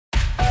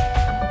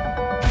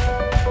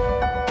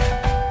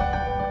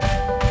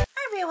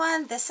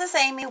everyone, this is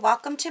Amy.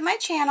 Welcome to my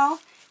channel.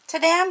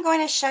 Today I'm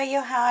going to show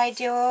you how I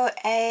do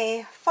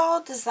a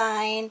fall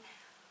design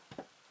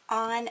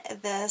on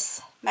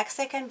this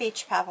Mexican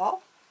beach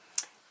pebble.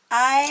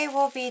 I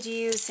will be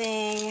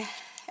using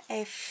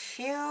a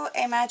few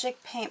Amagic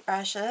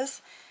paintbrushes.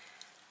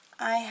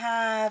 I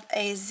have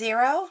a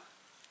 0,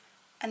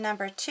 a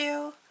number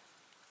 2,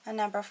 a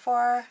number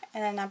 4,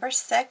 and a number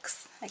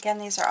 6. Again,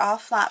 these are all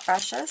flat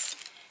brushes.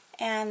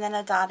 And then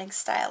a dotting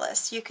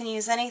stylus. You can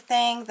use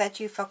anything that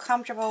you feel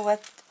comfortable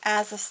with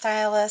as a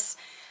stylus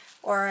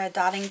or a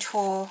dotting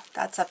tool.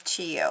 That's up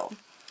to you.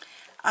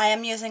 I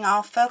am using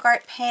all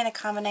FolkArt paint, a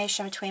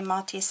combination between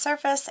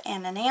multi-surface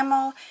and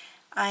enamel.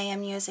 I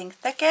am using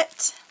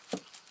Thicket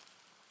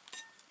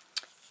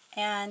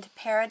and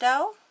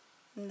Peridot.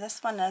 And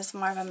this one is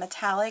more of a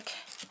metallic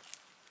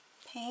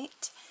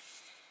paint.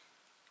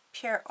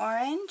 Pure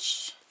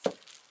Orange,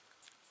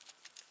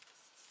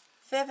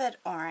 Vivid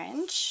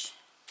Orange,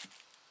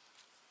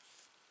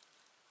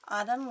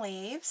 Autumn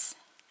Leaves,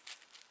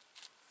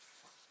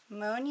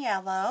 Moon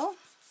Yellow,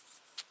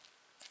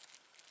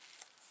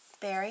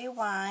 Berry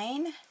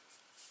Wine,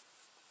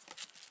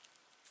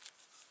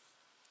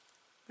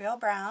 Real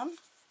Brown,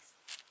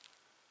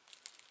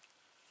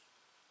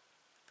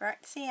 Burnt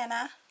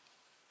Sienna,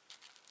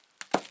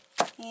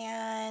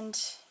 and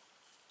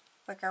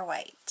Wicker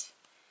White.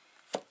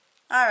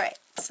 Alright,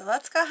 so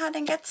let's go ahead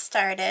and get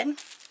started.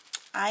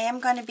 I am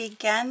going to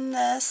begin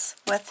this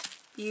with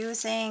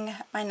using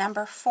my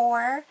number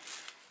 4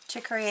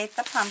 to create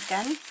the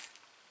pumpkin.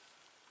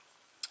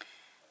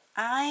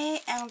 I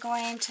am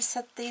going to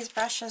set these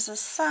brushes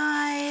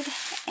aside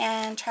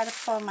and try to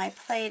pull my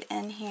plate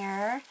in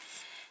here.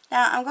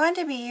 Now I'm going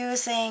to be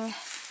using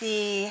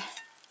the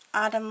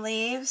Autumn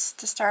Leaves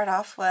to start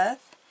off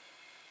with,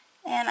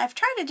 and I've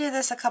tried to do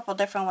this a couple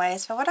different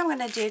ways, but what I'm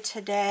going to do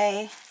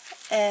today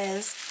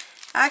is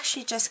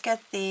actually just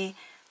get the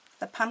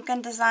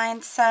pumpkin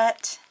design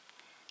set.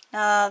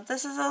 Now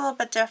this is a little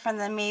bit different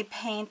than me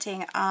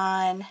painting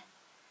on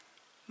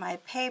my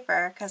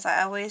paper, because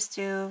I always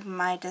do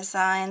my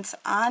designs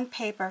on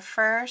paper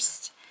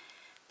first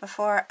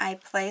before I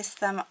place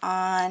them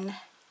on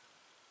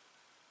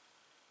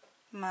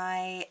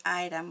my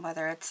item,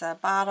 whether it's a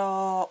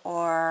bottle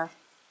or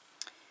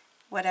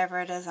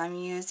whatever it is I'm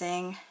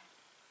using.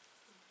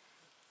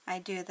 I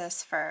do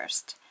this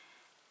first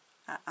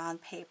on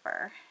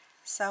paper.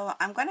 So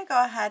I'm going to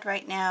go ahead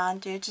right now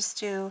and just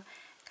do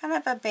kind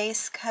of a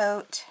base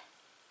coat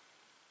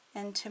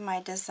into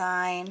my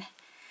design,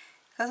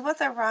 because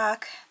with a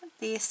rock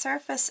the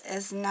surface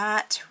is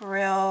not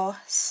real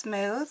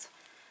smooth.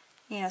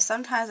 You know,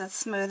 sometimes it's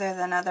smoother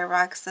than other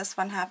rocks. This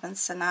one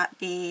happens to not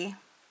be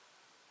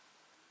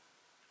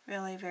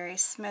really very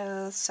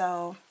smooth,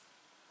 so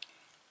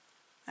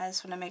I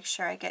just want to make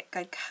sure I get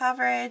good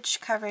coverage.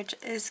 Coverage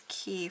is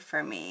key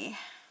for me.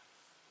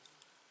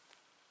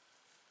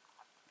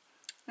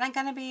 And I'm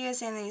going to be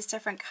using these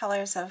different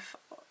colors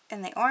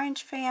in the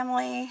orange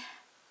family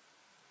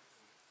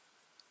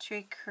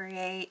to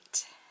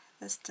create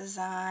this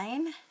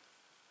design.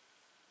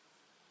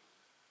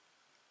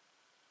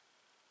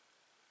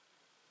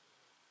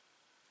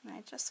 And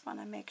I just want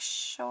to make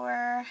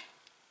sure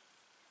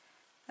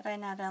that I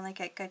not only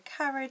get good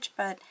coverage,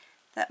 but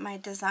that my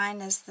design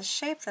is the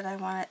shape that I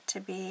want it to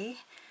be.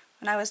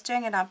 When I was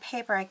doing it on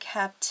paper, I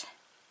kept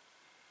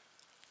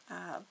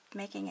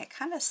making it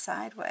kind of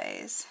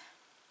sideways.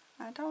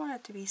 I don't want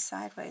it to be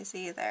sideways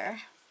either.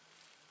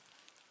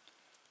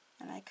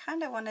 And I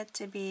kind of want it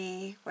to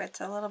be where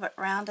it's a little bit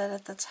rounded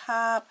at the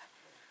top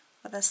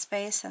with a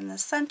space in the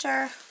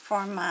center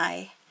for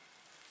my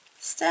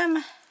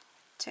stem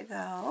to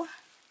go.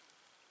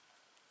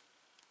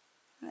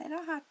 And they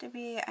don't have to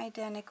be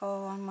identical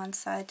on one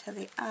side to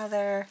the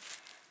other.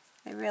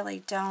 They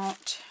really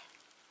don't.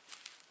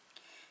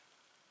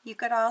 You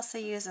could also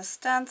use a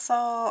stencil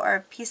or a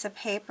piece of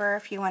paper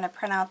if you want to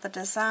print out the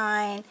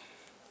design,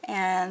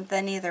 and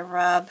then either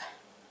rub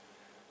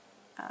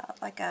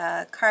like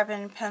a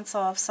carbon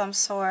pencil of some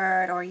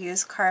sort or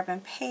use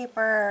carbon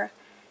paper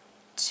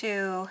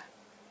to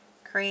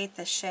create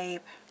the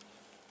shape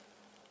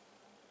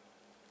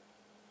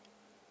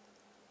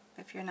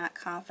if you're not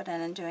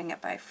confident in doing it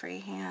by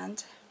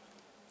freehand.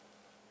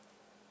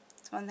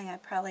 It's one thing I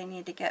probably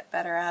need to get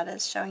better at,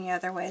 is showing you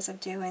other ways of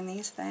doing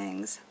these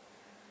things,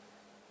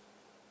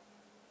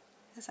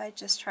 because I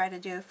just try to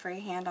do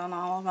freehand on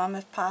all of them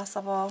if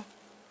possible.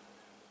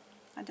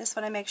 I just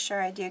want to make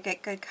sure I do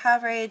get good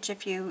coverage.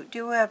 If you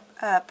do a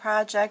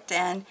project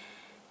and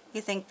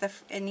you think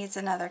it needs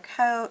another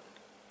coat,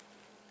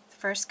 the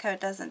first coat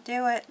doesn't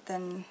do it,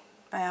 then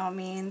by all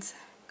means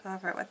go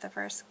over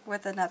it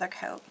with another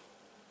coat.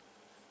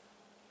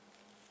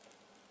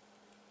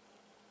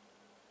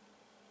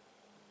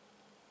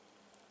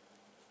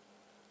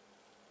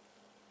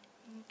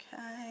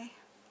 Okay.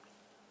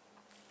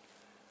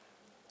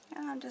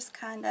 And I'm just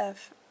kind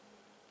of,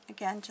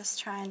 again, just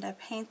trying to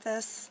paint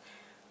this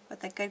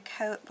with a good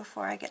coat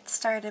before I get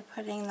started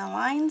putting the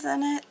lines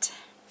in it.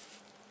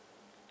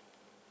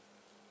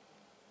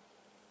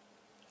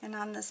 And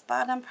on this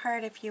bottom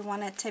part, if you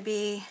want it to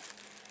be,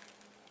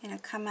 you know,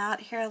 come out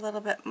here a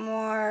little bit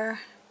more,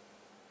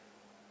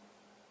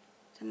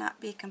 to not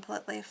be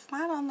completely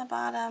flat on the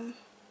bottom,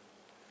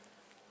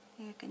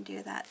 you can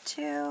do that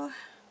too.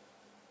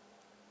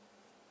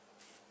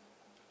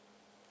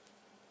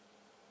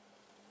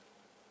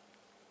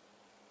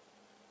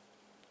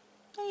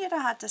 And you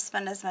don't have to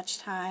spend as much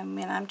time.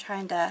 I mean, I'm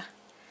trying to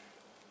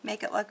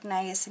make it look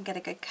nice and get a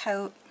good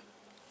coat,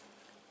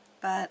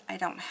 but I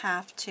don't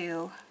have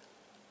to,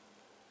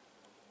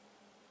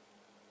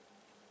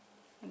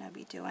 you know,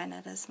 be doing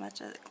it as much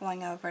as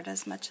going over it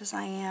as much as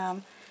I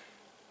am.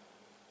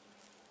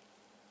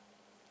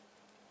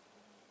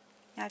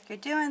 Now, if you're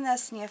doing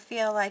this and you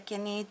feel like you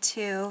need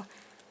to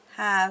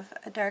have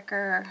a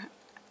darker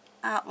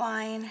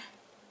outline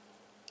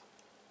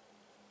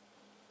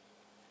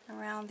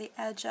around the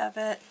edge of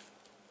it,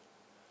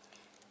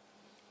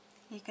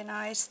 you can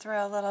always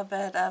throw a little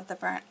bit of the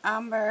burnt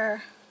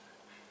umber,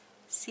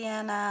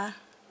 sienna,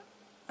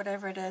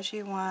 whatever it is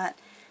you want,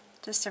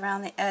 just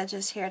around the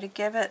edges here to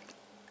give it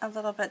a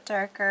little bit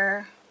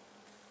darker.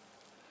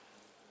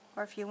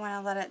 Or if you want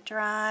to let it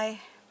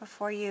dry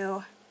before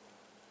you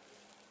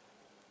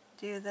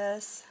do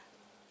this.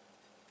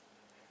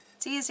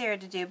 It's easier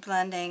to do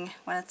blending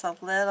when it's a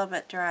little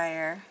bit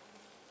drier.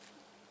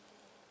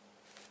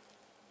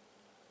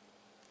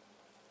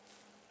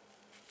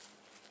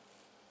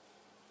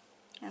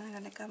 And I'm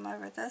going to come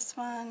over this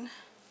one.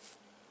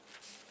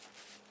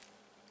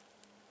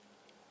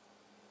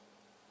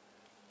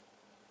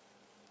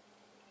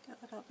 Do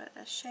a little bit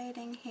of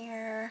shading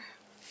here,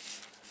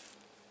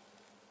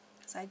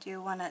 because I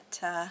do want it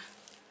to,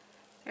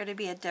 there to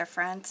be a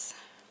difference.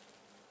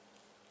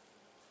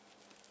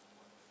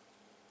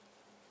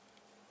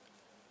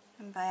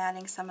 And by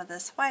adding some of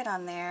this white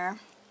on there,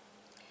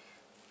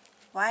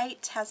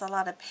 white has a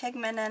lot of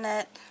pigment in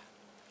it,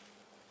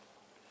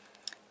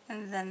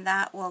 and then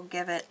that will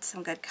give it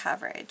some good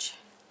coverage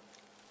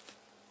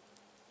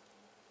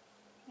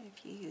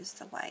if you use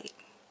the white.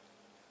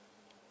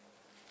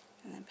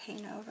 And then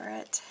paint over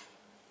it.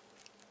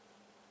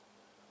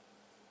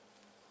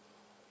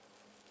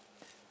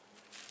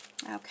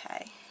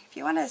 Okay, if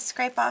you want to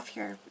scrape off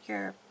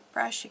your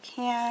brush, you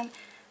can.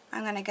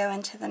 I'm going to go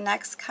into the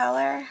next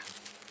color,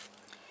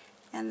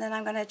 and then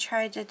I'm going to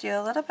try to do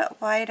a little bit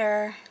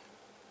wider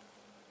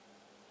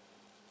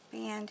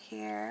band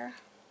here.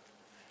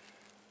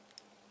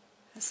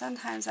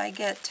 Sometimes I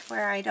get to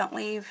where I don't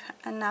leave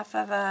enough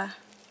of a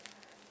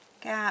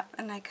gap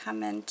and I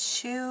come in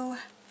too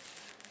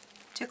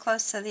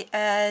close to the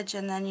edge,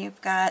 and then you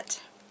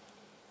don't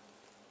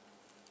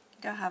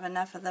have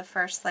enough of the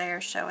first layer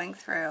showing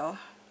through.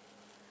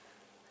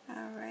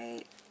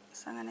 Alright,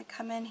 so I'm going to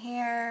come in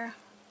here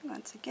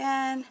once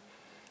again,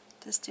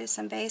 just do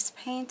some base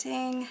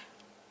painting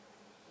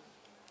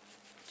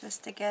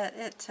just to get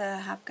it to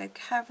have good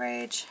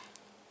coverage.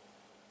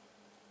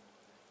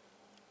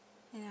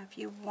 You know, if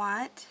you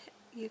want,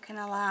 you can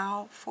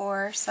allow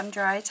for some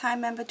dry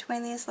time in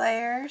between these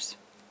layers.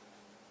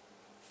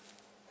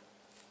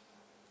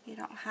 You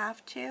don't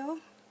have to,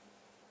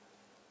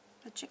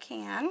 but you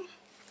can.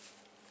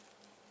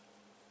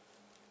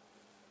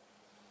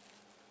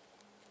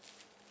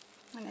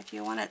 And if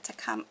you want it to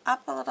come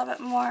up a little bit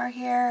more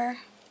here,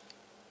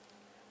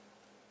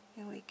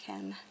 we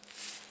can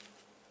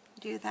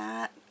do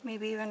that.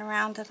 Maybe even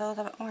round it a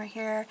little bit more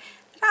here.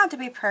 It don't have to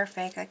be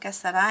perfect. Like I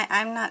said,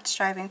 I'm not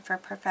striving for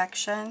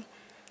perfection.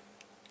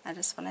 I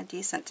just want a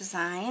decent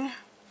design.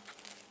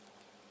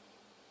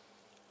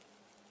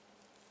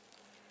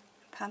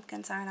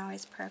 Pumpkins aren't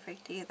always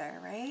perfect either,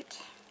 right?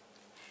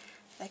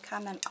 They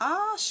come in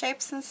all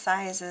shapes and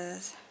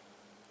sizes.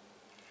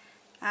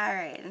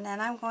 Alright, and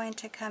then I'm going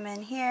to come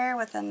in here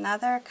with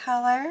another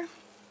color,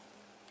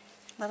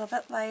 a little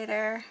bit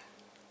lighter.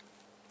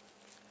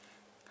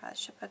 Probably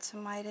should put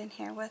some white in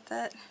here with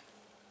it.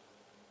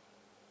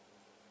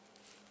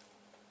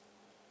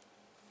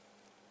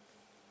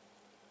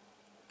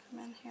 Come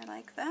in here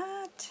like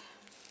that.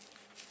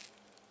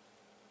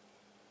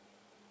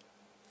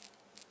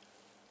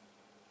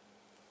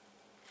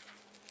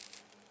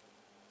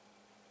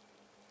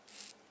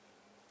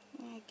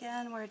 And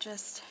again, we're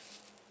just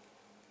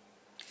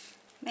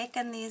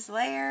making these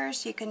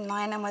layers. You can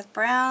line them with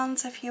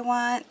browns if you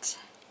want.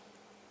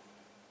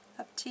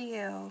 Up to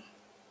you.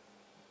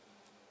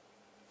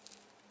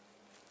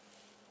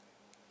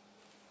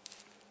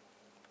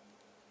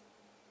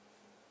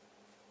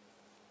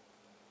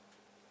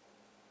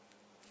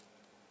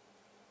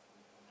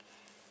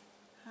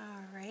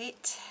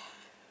 Alright.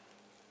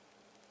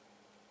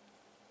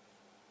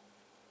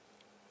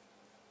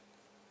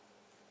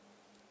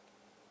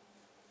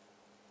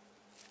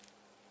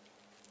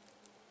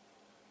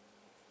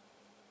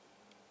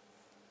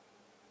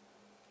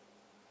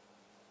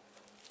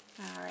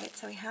 Alright,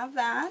 so we have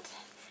that.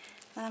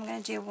 Then I'm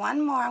going to do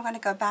one more. I'm going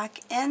to go back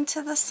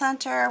into the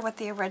center with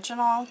the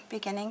original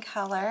beginning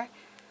color,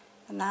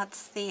 and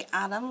that's the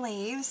autumn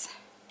leaves.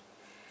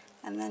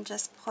 And then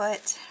just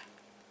put,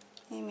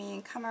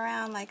 come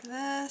around like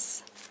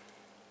this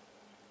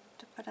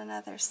to put put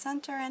another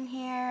center in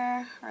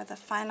here, or the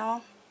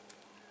final,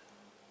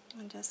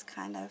 and just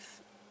kind of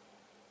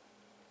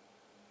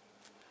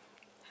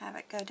have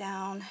it go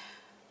down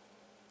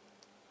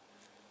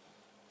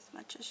as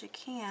much as you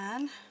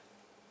can.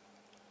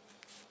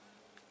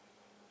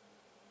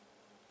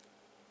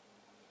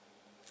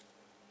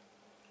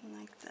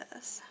 Like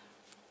this.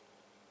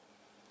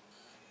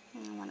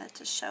 And I want it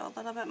to show a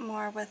little bit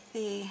more with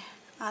the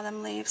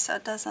autumn leaves so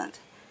it doesn't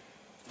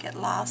get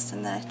lost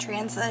in the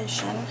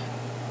translation.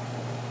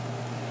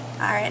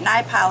 Alright, and I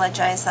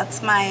apologize,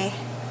 that's my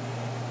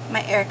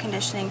air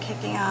conditioning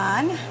kicking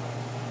on.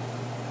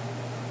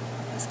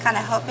 I was kind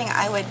of hoping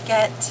I would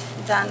get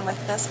done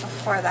with this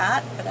before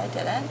that, but I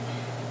didn't.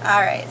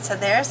 Alright, so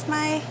there's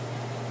the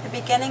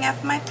beginning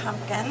of my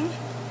pumpkin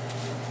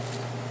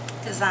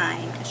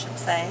design, I should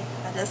say.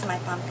 That is my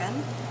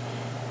pumpkin.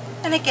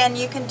 And again,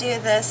 you can do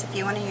this if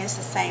you want to use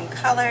the same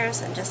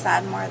colors and just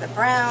add more of the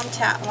brown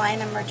to outline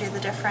them or do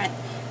the different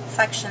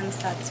sections,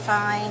 that's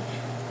fine.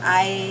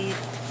 I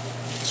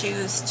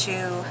choose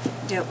to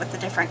do it with the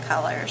different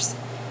colors.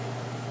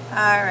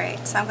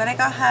 Alright, so I'm going to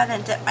go ahead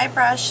and dip my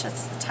brush,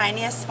 it's the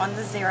tiniest one,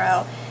 the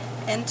 0,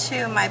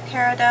 into my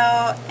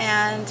peridot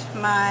and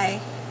my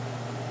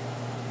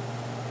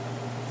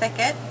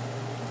thicket.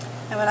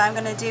 And what I'm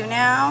going to do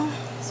now,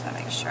 just want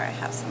to make sure I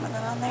have some of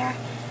that on there,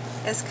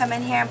 is come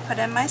in here and put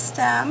in my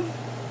stem.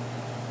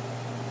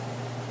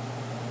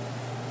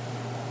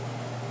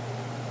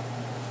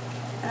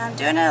 And I'm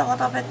doing it a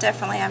little bit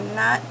differently. I'm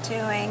not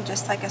doing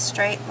just like a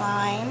straight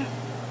line.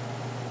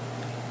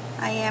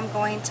 I am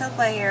going to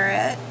layer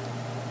it.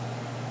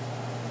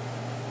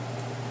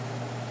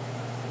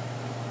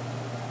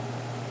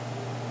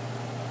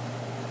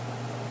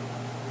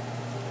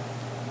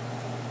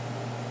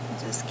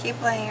 Just keep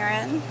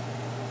layering.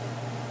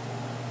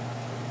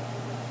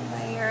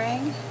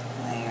 Layering,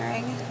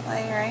 layering,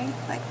 layering,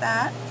 like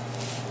that.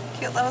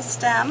 Cute little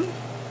stem.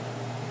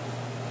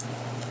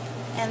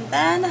 And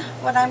then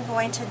what I'm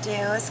going to do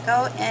is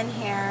go in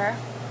here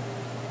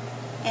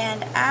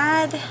and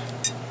add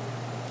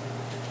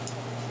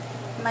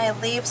my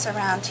leaves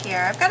around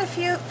here. I've got a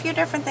few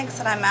different things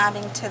that I'm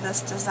adding to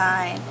this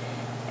design.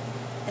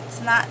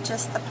 It's not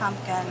just the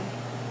pumpkin.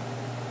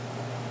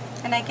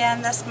 And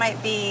again, this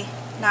might be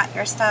not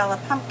your style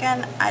of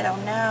pumpkin, I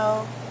don't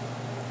know,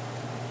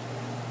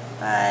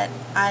 but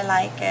I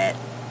like it.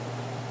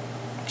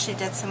 Actually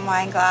did some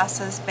wine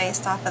glasses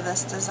based off of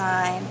this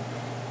design.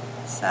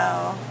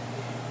 So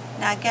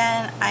now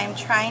again, I'm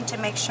trying to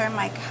make sure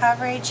my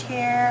coverage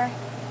here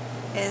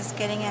is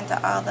getting into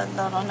all the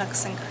little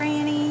nooks and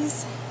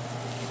crannies.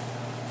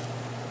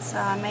 So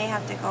I may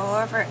have to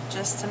go over it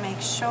just to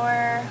make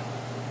sure.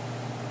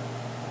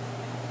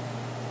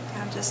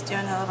 I'm just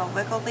doing a little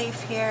wiggle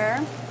leaf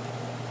here.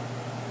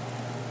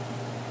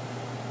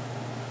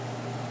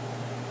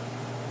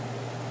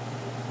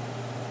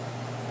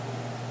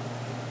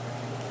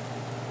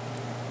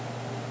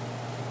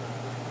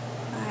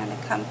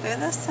 Come through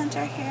the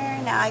center here.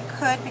 Now I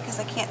could, because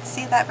I can't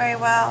see that very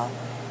well,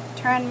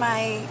 turn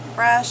my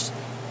brush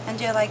and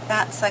do like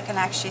that so I can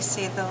actually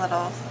see the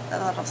little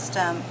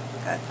stem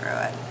go through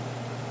it,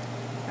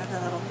 or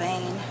the little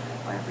vein,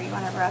 whatever you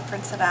want to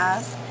reference it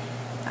as.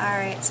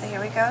 Alright, so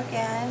here we go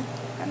again.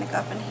 I'm going to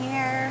go up in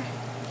here.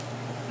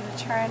 I'm going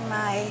to turn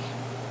my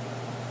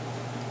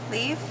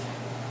leaf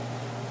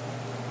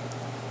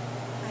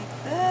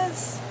like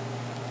this.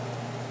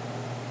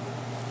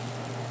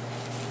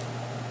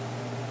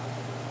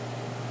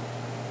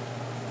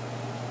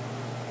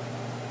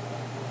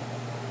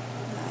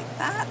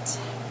 That.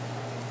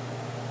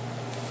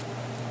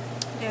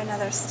 Do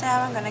another stem.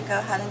 I'm going to go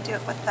ahead and do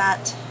it with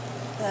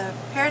the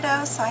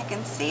peridot so I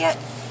can see it.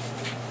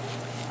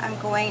 I'm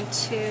going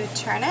to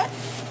turn it,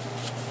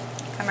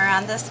 come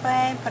around this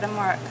way, put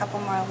a couple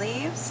more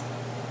leaves.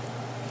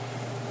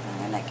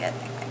 I'm going to get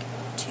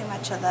too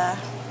much of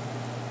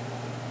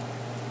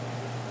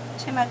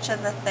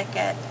the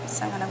thicket,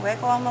 so I'm going to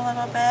wiggle them a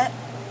little bit.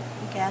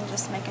 Again,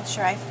 just making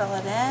sure I fill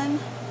it in.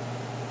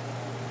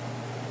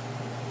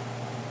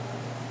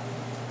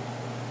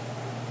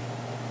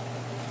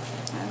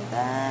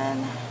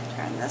 Then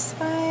turn this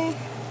way.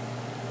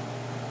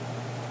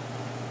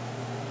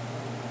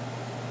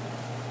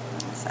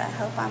 So I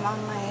hope I'm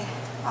on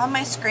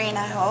my screen,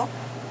 I hope.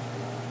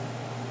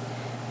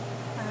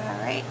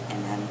 Alright,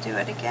 and then do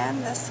it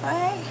again this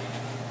way.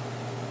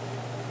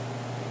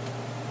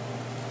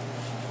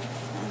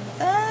 And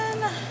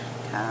then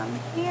come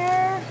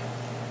here.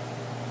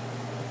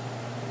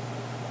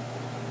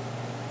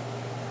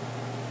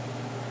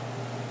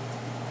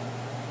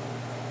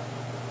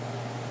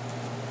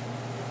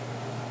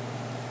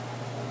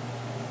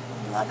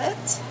 Love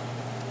it.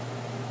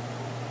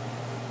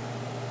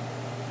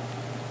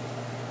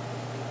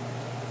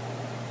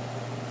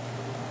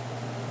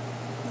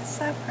 It's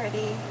so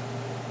pretty.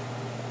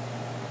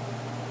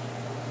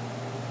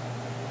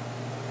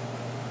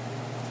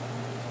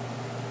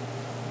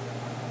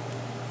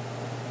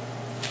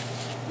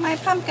 My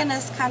pumpkin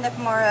is kind of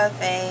more of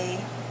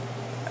a,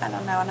 I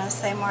don't know, I want to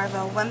say more of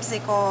a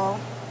whimsical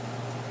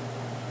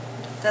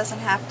doesn't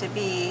have to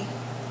be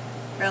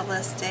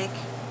realistic.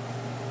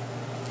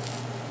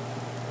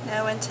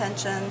 No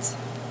intentions.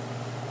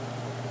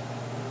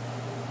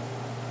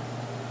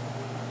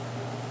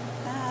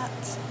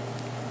 That.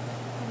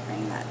 And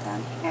bring that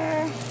down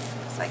here.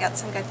 So I got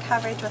some good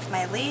coverage with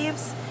my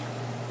leaves.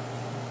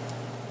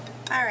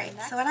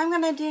 Alright, so what I'm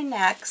going to do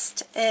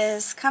next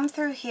is come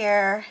through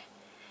here,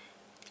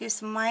 do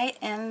some white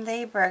in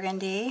the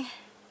burgundy,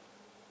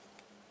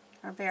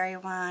 or berry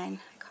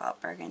wine, I call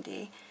it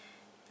burgundy.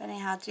 But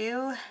anyhow,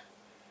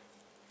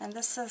 and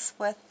this is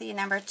with the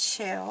number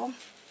 2.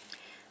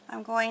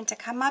 I'm going to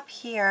come up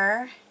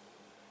here,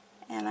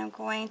 and I'm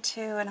going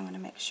to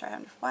make sure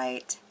I'm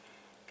white.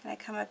 Can I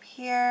come up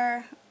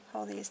here,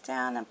 pull these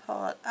down and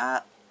pull it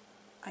up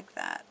like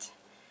that.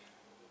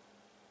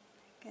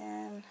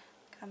 Again,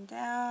 come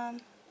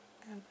down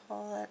and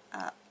pull it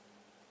up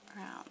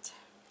around.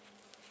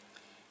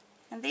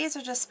 And these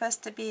are just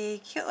supposed to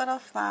be cute little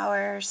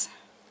flowers.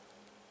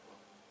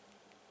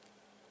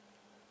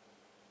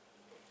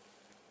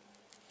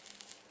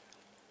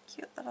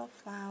 Cute little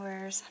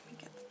flowers. Let me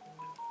get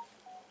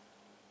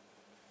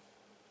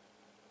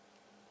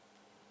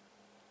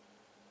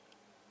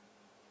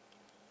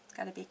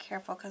got to be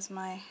careful because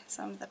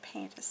some of the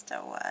paint is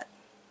still wet.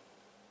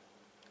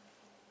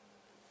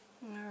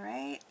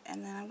 Alright,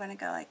 and then I'm going to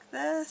go like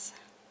this,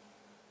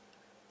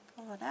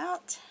 pull it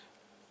out,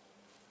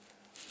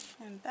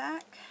 and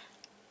back.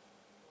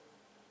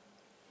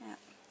 Yep.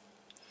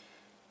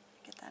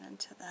 Get that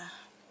into the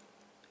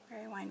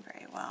berry wine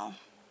very well.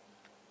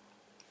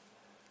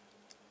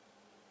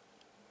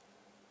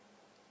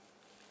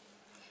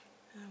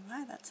 Oh,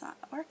 why that's not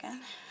working.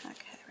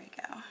 Okay, there we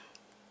go.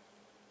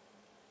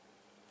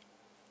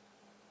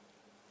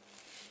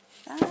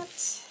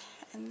 That,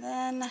 and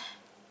then I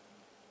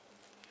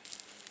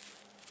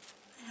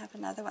have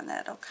another one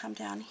that'll come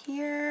down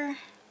here.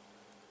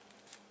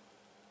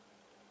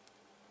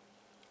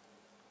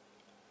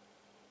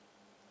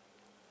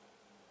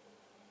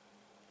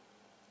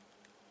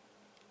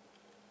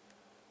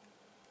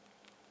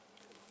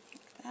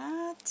 Like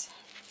that.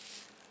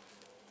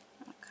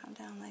 It'll come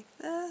down like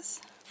this.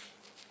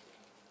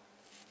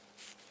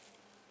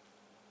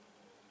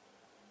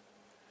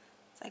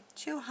 It's like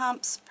 2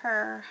 humps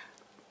per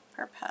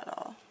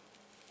petal.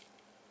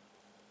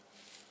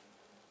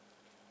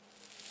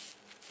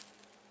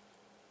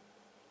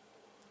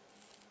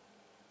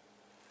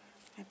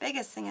 My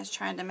biggest thing is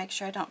trying to make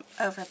sure I don't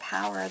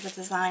overpower the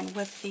design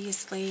with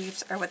these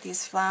leaves or with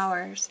these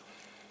flowers.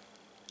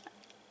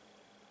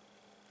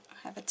 I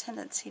have a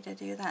tendency to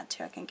do that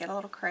too. I can get a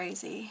little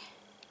crazy.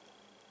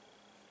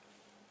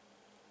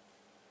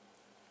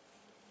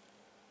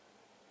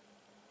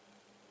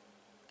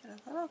 Get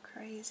a little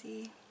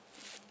crazy.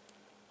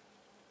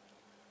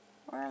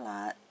 Or a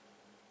lot.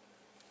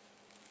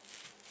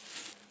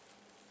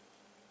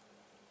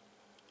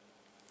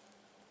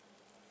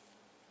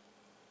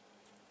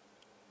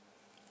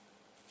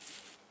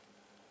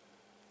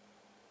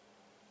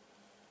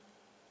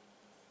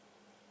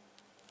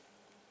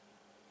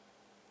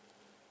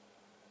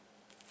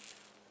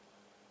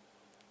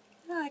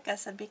 Like I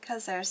said,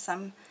 because there's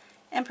some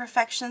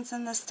imperfections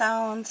in the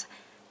stones,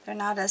 they're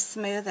not as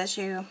smooth as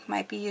you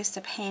might be used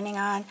to painting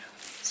on,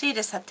 so you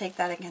just have to take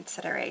that in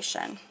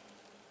consideration.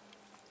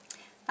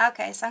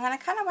 Okay, so I'm going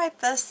to kind of wipe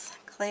this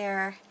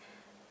clear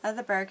of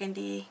the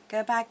burgundy,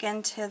 go back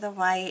into the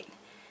white,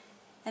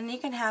 and you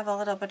can have a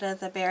little bit of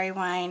the berry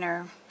wine,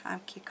 or I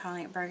keep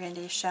calling it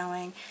burgundy,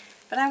 showing.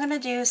 But I'm going to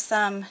do just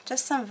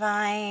some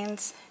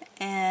vines,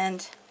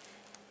 and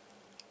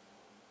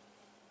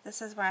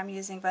this is where I'm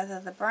using both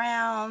of the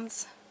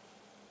browns,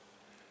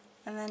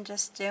 and then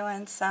just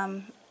doing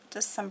some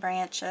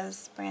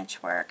branches,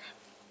 branch work.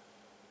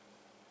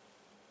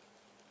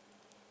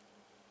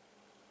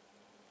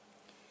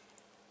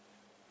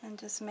 And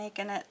just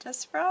making it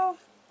just real,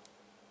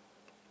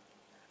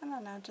 I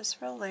don't know, just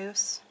real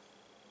loose.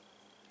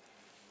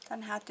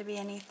 Doesn't have to be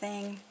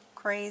anything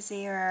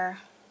crazy, or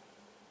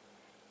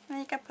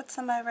you can put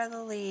some over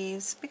the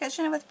leaves, because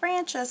with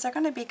branches they're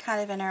going to be kind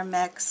of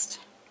intermixed.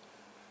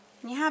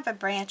 When you have a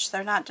branch,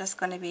 they're not just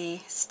going to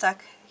be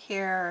stuck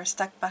here or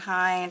stuck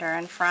behind or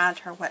in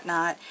front or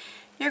whatnot.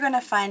 You're going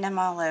to find them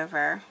all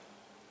over.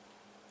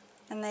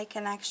 And they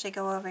can actually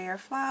go over your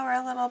flower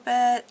a little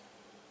bit.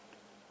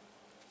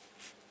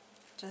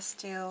 I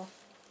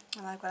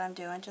like what I'm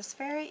doing, just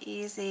very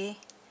easy.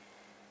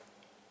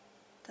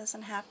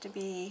 Doesn't have to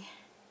be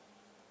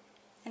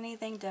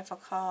anything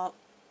difficult.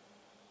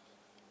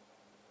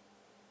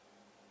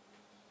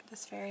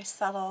 Just very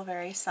subtle,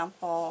 very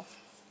simple.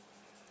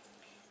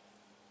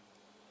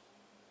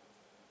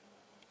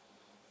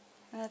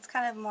 And it's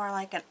kind of more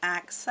like an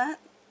accent,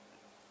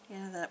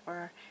 that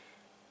we're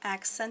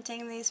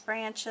accenting these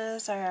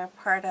branches, are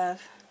part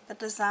of the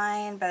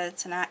design, but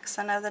it's an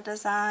accent of the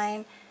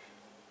design.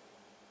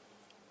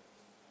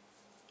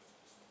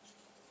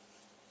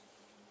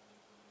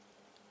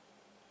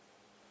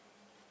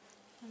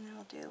 And then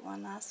we'll do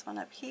one last one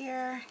up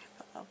here,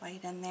 put a little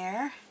white in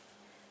there.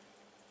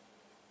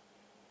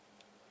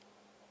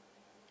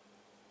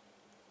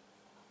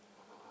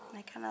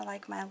 I kind of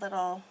like my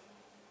little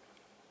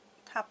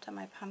top to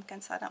my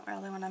pumpkin, so I don't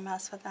really want to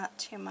mess with that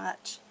too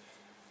much.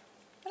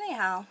 But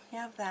anyhow, you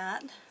have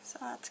that, so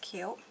that's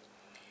cute.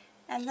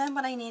 And then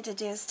what I need to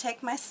do is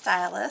take my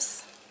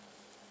stylus,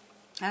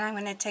 and I'm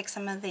going to take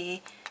some of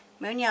the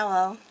Moon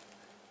Yellow.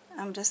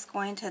 I'm just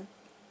going to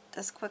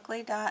just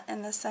quickly dot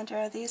in the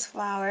center of these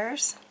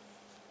flowers.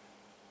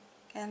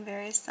 Again,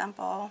 very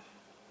simple.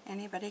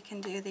 Anybody can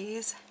do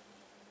these.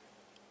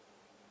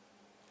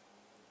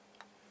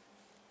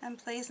 And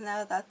please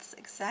know that's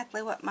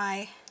exactly what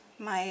my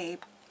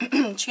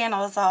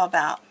channel is all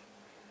about.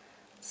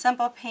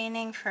 Simple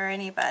painting for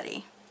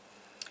anybody.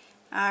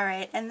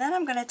 Alright, and then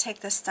I'm going to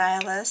take the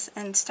stylus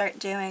and start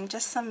doing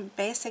just some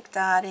basic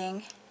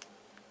dotting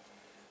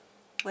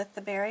with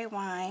the berry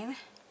wine.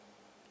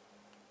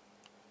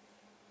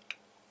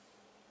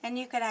 And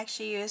you could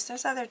actually use,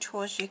 there's other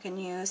tools you can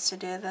use to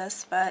do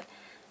this, but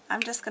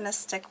I'm just going to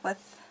stick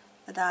with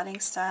the dotting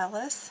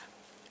stylus.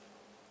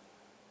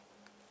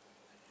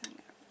 I'm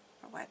going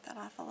to wipe that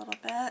off a little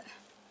bit.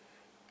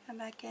 Come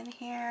back in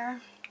here.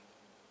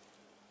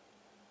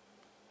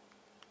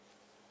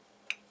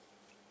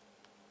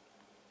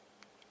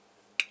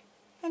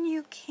 And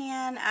you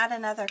can add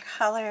another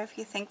color if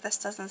you think this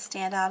doesn't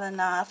stand out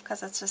enough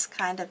because it's just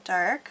kind of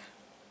dark.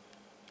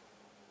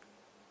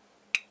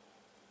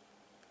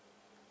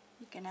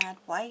 You can add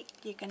white,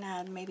 you can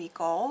add maybe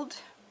gold,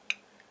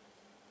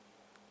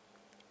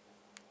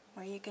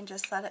 or you can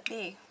just let it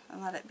be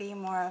and let it be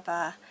more of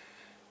a,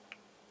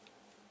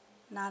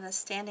 not a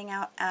standing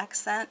out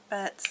accent,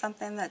 but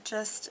something that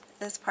just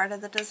is part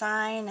of the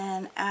design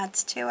and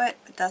adds to it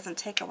but doesn't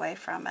take away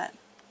from it.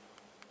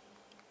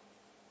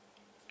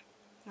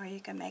 Or you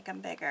can make them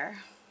bigger.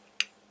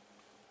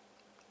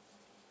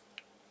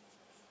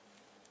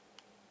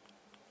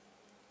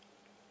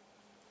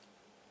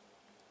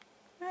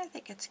 I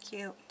think it's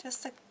cute.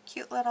 Just a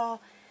cute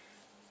little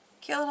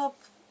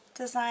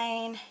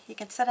design. You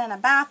can sit in a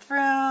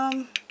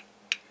bathroom,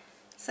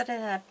 sit it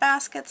in a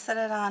basket, sit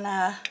it on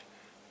a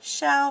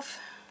shelf,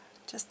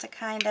 just to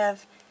kind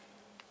of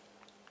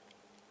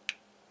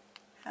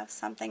have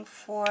something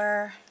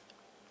for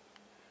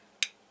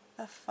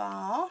the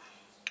fall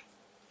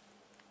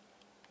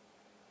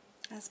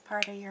as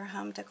part of your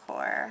home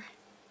decor.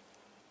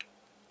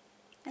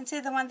 And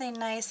see, the one thing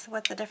nice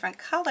with the different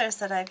colors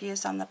that I've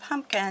used on the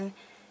pumpkin,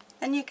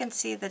 then you can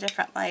see the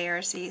different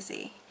layers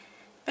easy.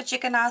 But you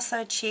can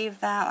also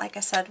achieve that, like I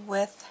said,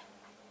 with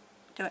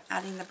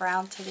adding the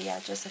brown to the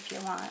edges if you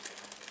want.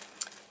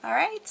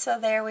 Alright, so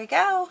there we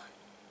go.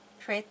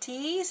 Pretty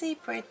easy,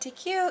 pretty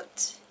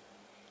cute.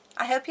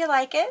 I hope you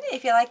like it.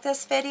 If you like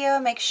this video,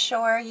 make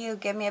sure you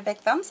give me a big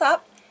thumbs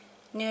up.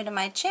 New to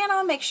my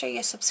channel, make sure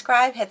you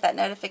subscribe, hit that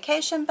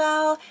notification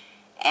bell,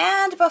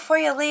 and before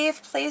you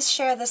leave, please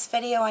share this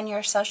video on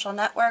your social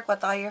network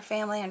with all your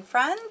family and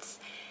friends.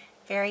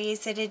 Very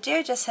easy to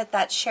do. Just hit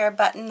that share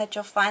button that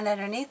you'll find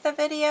underneath the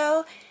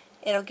video.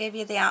 It'll give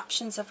you the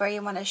options of where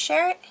you want to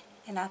share it,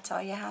 and that's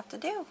all you have to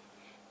do.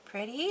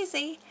 Pretty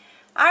easy.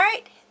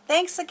 Alright,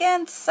 thanks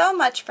again so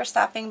much for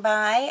stopping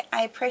by.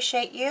 I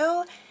appreciate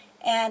you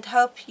and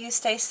hope you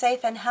stay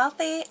safe and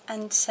healthy.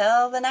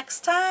 Until the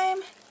next time,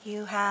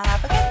 you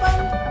have a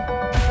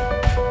good one.